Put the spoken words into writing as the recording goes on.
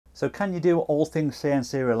So can you do all things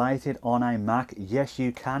CNC related on a Mac? Yes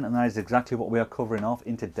you can, and that is exactly what we are covering off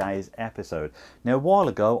in today's episode. Now a while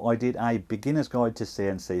ago I did a beginner's guide to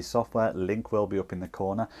CNC software, link will be up in the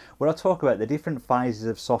corner, where I talk about the different phases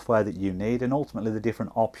of software that you need and ultimately the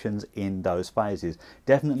different options in those phases.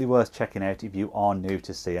 Definitely worth checking out if you are new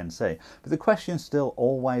to CNC. But the question still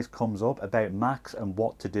always comes up about Macs and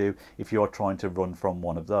what to do if you're trying to run from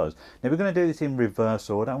one of those. Now we're going to do this in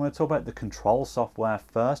reverse order. I'm going to talk about the control software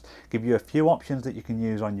first, give you a few options that you can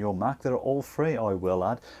use on your Mac that are all free, I will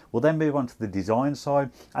add. We'll then move on to the design side,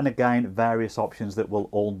 and again various options that will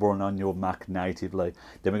all run on your Mac natively.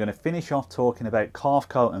 Then we're going to finish off talking about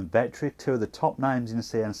Carveco and Vectric, two of the top names in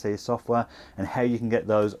CNC software, and how you can get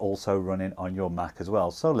those also running on your Mac as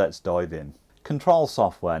well. So let's dive in. Control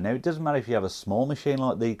software. Now it doesn't matter if you have a small machine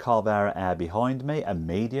like the Carveco Air behind me, a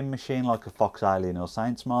medium machine like a Fox Alien or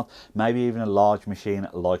Saintsmart, maybe even a large machine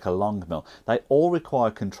like a Longmill. They all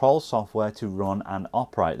require control software to run and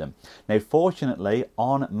operate them. Now fortunately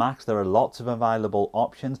on Macs there are lots of available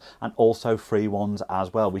options and also free ones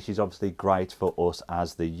as well, which is obviously great for us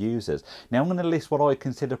as the users. Now I'm going to list what I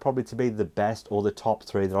consider probably to be the best or the top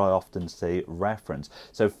three that I often see referenced.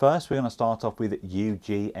 So first we're going to start off with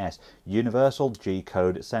UGS, Universal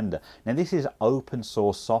G-Code Sender. Now this is open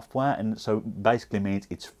source software, and so basically means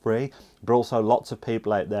it's free, but also lots of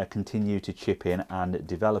people out there continue to chip in and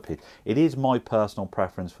develop it. It is my personal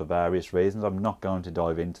preference for various reasons. I'm not going to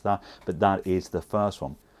dive into that, but that is the first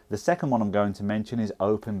one. The second one I'm going to mention is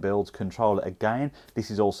OpenBuilds Controller. Again,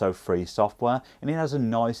 this is also free software and it has a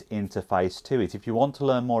nice interface to it. If you want to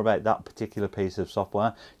learn more about that particular piece of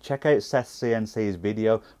software, check out Seth CNC's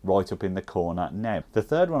video right up in the corner now. The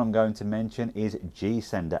third one I'm going to mention is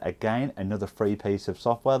Gsender. Again, another free piece of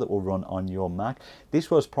software that will run on your Mac.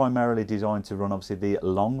 This was primarily designed to run obviously the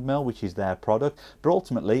Longmill, which is their product, but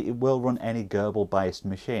ultimately it will run any Gerbil based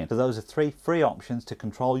machine. So those are three free options to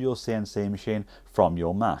control your CNC machine from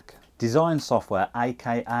your Mac. Design software,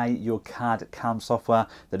 aka your CAD CAM software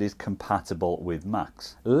that is compatible with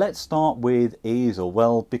Macs. Let's start with Easel.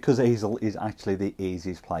 Well, because Easel is actually the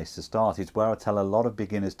easiest place to start. It's where I tell a lot of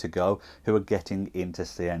beginners to go who are getting into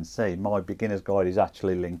CNC. My beginner's guide is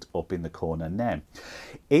actually linked up in the corner now.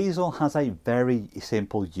 Easel has a very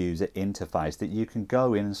simple user interface that you can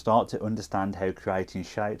go in and start to understand how creating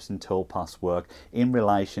shapes and toolpaths work in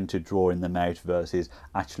relation to drawing them out versus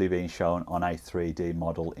actually being shown on a 3D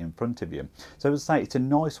model in front of you. So as I say, it's a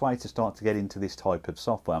nice way to start to get into this type of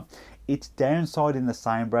software. Its downside in the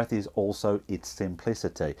same breath is also its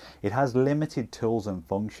simplicity. It has limited tools and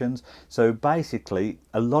functions, so basically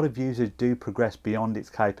a lot of users do progress beyond its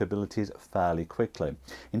capabilities fairly quickly.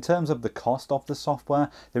 In terms of the cost of the software,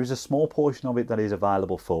 there is a small portion of it that is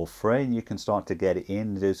available for free and you can start to get it in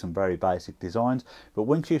and do some very basic designs, but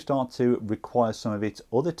once you start to require some of its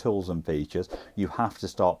other tools and features, you have to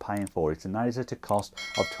start paying for it, and that is at a cost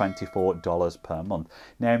of $24 per month.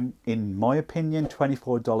 Now in my opinion,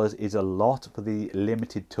 $24 is a lot for the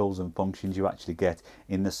limited tools and functions you actually get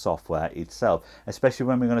in the software itself, especially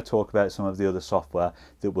when we're going to talk about some of the other software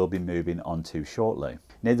that we'll be moving on to shortly.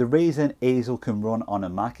 Now the reason Easel can run on a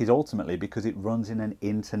Mac is ultimately because it runs in an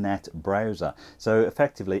internet browser. So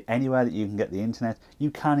effectively anywhere that you can get the internet, you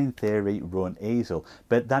can in theory run Easel.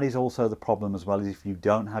 But that is also the problem as well, is if you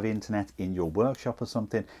don't have internet in your workshop or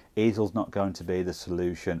something, Easel's not going to be the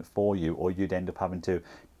solution for you, or you'd end up having to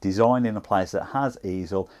design in a place that has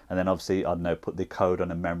Easel and then obviously, I don't know, put the code on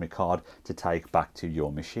a memory card to take back to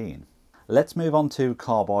your machine. Let's move on to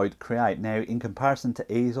Carbide Create. Now in comparison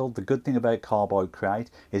to Easel, the good thing about Carbide Create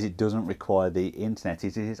is it doesn't require the internet.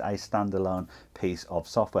 It is a standalone piece of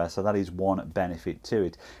software, so that is one benefit to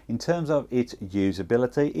it. In terms of its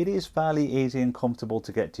usability, it is fairly easy and comfortable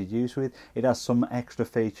to get to use with. It has some extra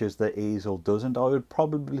features that Easel doesn't. I would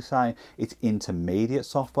probably say it's intermediate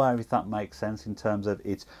software, if that makes sense, in terms of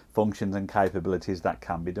its functions and capabilities that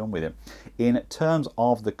can be done with it. In terms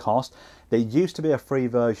of the cost, there used to be a free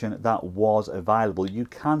version that was available. You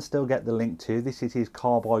can still get the link to this. It is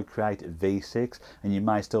Carbide Create V6 and you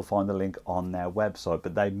may still find the link on their website,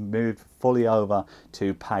 but they moved fully over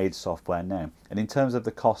to paid software now. And in terms of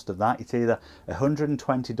the cost of that, it's either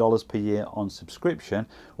 $120 per year on subscription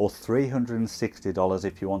or $360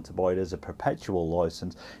 if you want to buy it as a perpetual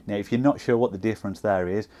license. Now if you're not sure what the difference there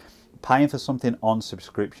is, Paying for something on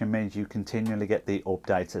subscription means you continually get the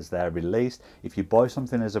updates as they're released. If you buy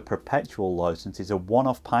something as a perpetual license, it's a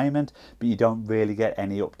one-off payment, but you don't really get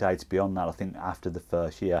any updates beyond that, I think, after the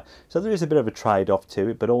first year. So there is a bit of a trade-off to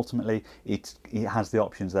it, but ultimately it has the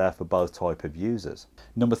options there for both type of users.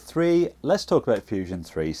 Number 3, let's talk about Fusion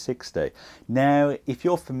 360. Now, if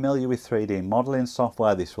you're familiar with 3D modeling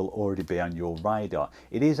software, this will already be on your radar.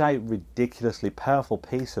 It is a ridiculously powerful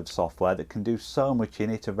piece of software that can do so much in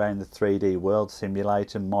it around the 3D world,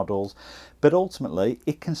 simulator models, but ultimately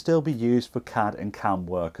it can still be used for CAD and CAM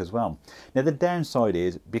work as well. Now the downside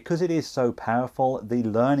is, because it is so powerful, the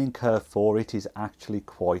learning curve for it is actually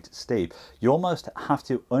quite steep. You almost have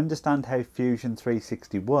to understand how Fusion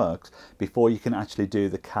 360 works before you can actually do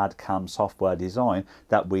the CAD CAM software design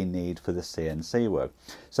that we need for the CNC work.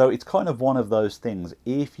 So it's kind of one of those things.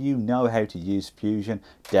 If you know how to use Fusion,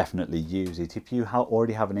 definitely use it. If you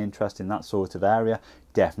already have an interest in that sort of area,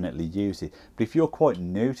 definitely use it. But if you're quite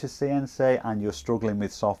new to CNC and you're struggling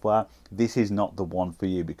with software, this is not the one for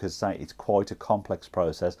you, because say it's quite a complex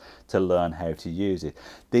process to learn how to use it.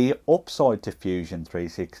 The upside to Fusion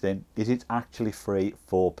 360 is it's actually free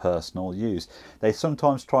for personal use. They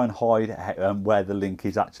sometimes try and hide where the link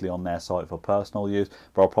is actually on their site for personal use,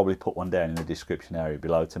 but I'll probably put one down in the description area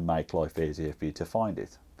below to make life easier for you to find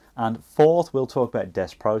it. And fourth, we'll talk about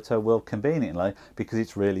DeskProto, well, conveniently, because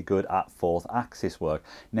it's really good at fourth axis work.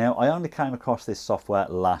 Now, I only came across this software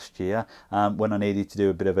last year when I needed to do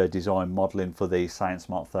a bit of a design modelling for the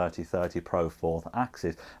SaintSmart 3030 Pro fourth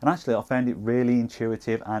axis. And actually, I found it really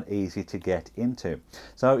intuitive and easy to get into.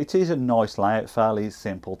 So it is a nice layout, fairly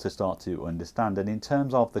simple to start to understand. And in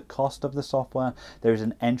terms of the cost of the software, there is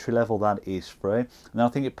an entry level that is free. And I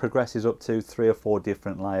think it progresses up to 3 or 4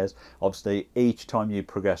 different layers. Obviously, each time you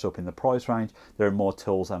progress up in the price range, there are more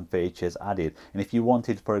tools and features added. And if you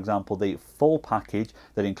wanted, for example, the full package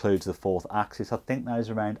that includes the fourth axis, I think that is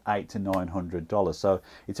around $800 to $900. So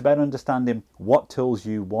it's about understanding what tools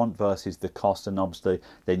you want versus the cost, and obviously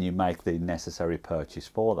then you make the necessary purchase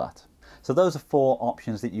for that. So those are 4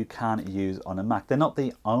 options that you can use on a Mac. They're not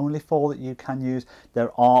the only 4 that you can use.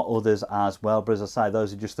 There are others as well, but as I say,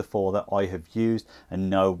 those are just the 4 that I have used and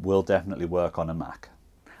know will definitely work on a Mac.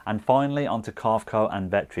 And finally, onto Carveco and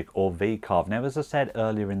Vectric, or Vcarve. Now, as I said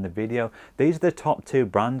earlier in the video, these are the top 2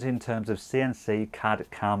 brands in terms of CNC CAD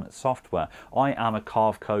CAM software. I am a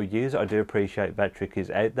Carveco user. I do appreciate Vectric is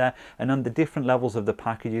out there, and on the different levels of the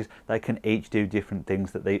packages, they can each do different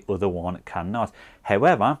things that the other one cannot.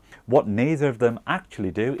 However, what neither of them actually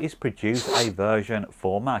do is produce a version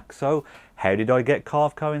for Mac. So how did I get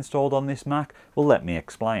Carveco installed on this Mac? Well, let me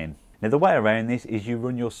explain. Now, the way around this is you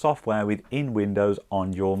run your software within Windows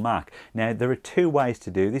on your Mac. Now, there are 2 ways to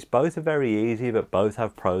do this. Both are very easy, but both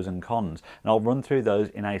have pros and cons. And I'll run through those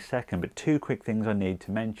in a second, but 2 quick things I need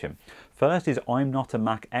to mention. First is I'm not a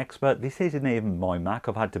Mac expert. This isn't even my Mac.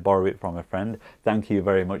 I've had to borrow it from a friend. Thank you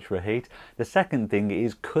very much, Rahit. The second thing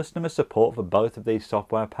is customer support for both of these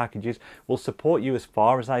software packages will support you as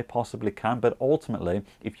far as they possibly can, but ultimately,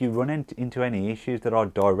 if you run into any issues that are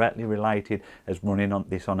directly related as running on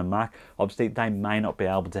this on a Mac, obviously they may not be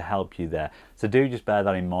able to help you there. So do just bear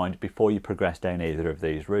that in mind before you progress down either of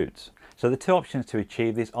these routes. So the 2 options to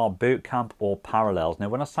achieve this are Bootcamp or Parallels. Now,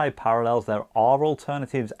 when I say Parallels, there are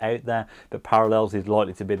alternatives out there, but Parallels is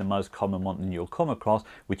likely to be the most common one that you'll come across,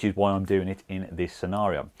 which is why I'm doing it in this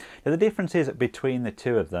scenario. Now, the differences between the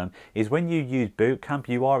 2 of them is when you use Bootcamp,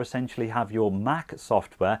 you are essentially have your Mac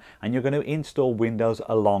software and you're going to install Windows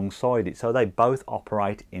alongside it. So they both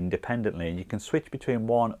operate independently and you can switch between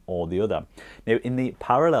one or the other. Now, in the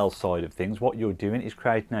Parallels side of things, what you're doing is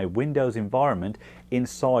creating a Windows environment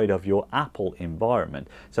inside of your Apple environment.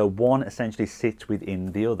 So one essentially sits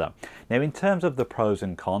within the other. Now, in terms of the pros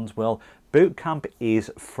and cons, well, Bootcamp is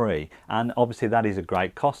free, and obviously that is a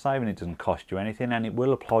great cost saving. It doesn't cost you anything and it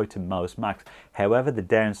will apply to most Macs. However, the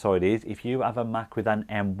downside is if you have a Mac with an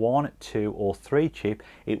M1, 2 or 3 chip,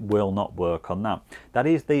 it will not work on that. That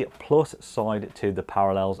is the plus side to the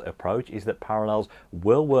Parallels approach, is that Parallels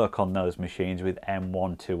will work on those machines with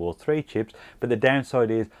M1, 2 or 3 chips, but the downside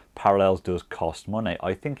is Parallels does cost money.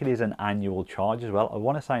 I think it is an annual charge as well. I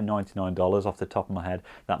want to say $99 off the top of my head.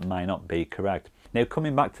 That may not be correct. Now,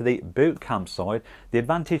 coming back to the Bootcamp side, the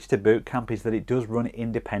advantage to Bootcamp is that it does run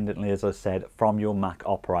independently, as I said, from your Mac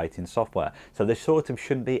operating software. So there sort of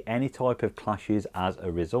shouldn't be any type of clashes as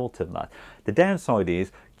a result of that. The downside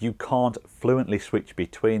is you can't fluently switch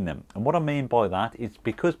between them. And what I mean by that is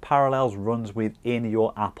because Parallels runs within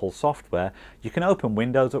your Apple software, you can open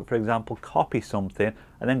Windows up, for example, copy something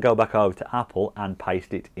and then go back over to Apple and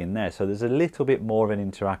paste it in there. So there's a little bit more of an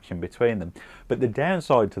interaction between them. But the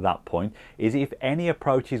downside to that point is if any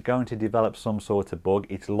approach is going to develop some sort of bug,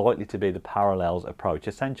 it's likely to be the Parallels approach.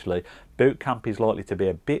 Essentially, Boot Camp is likely to be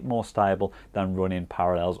a bit more stable than running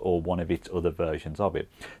Parallels or one of its other versions of it.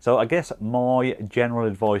 So I guess my general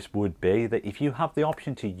advice would be that if you have the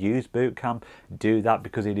option to use Boot Camp, do that,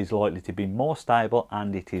 because it is likely to be more stable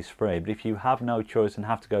and it is free. But if you have no choice and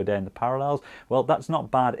have to go down the Parallels, well, that's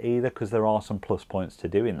not bad either, because there are some plus points to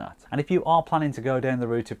doing that. And if you are planning to go down the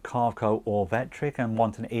route of Carveco or Vectric and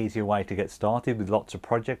want an easier way to get started with lots of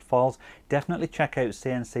project files, definitely check out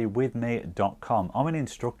CNCWITHME.com. I'm an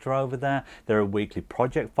instructor over there. There are weekly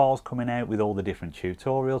project files coming out with all the different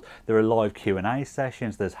tutorials. There are live Q&A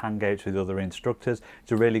sessions. There's hangouts with other instructors.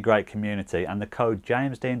 It's a really great community, and the code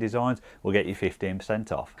JamesDeanDesigns will get you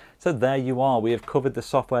 15% off. So there you are. We have covered the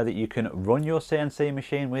software that you can run your CNC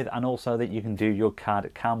machine with, and also that you can do your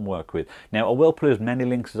CAD/CAM work with. Now, I will put as many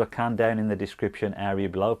links as I can down in the description area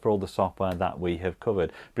below for all the software that we have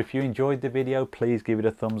covered. But if you enjoyed the video, please give it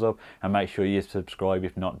a thumbs up and make sure you subscribe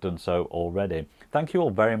if not done so already. Thank you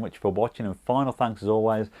all very much for watching, and final thanks as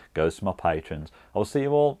always goes to my patrons. I will see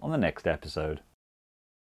you all on the next episode.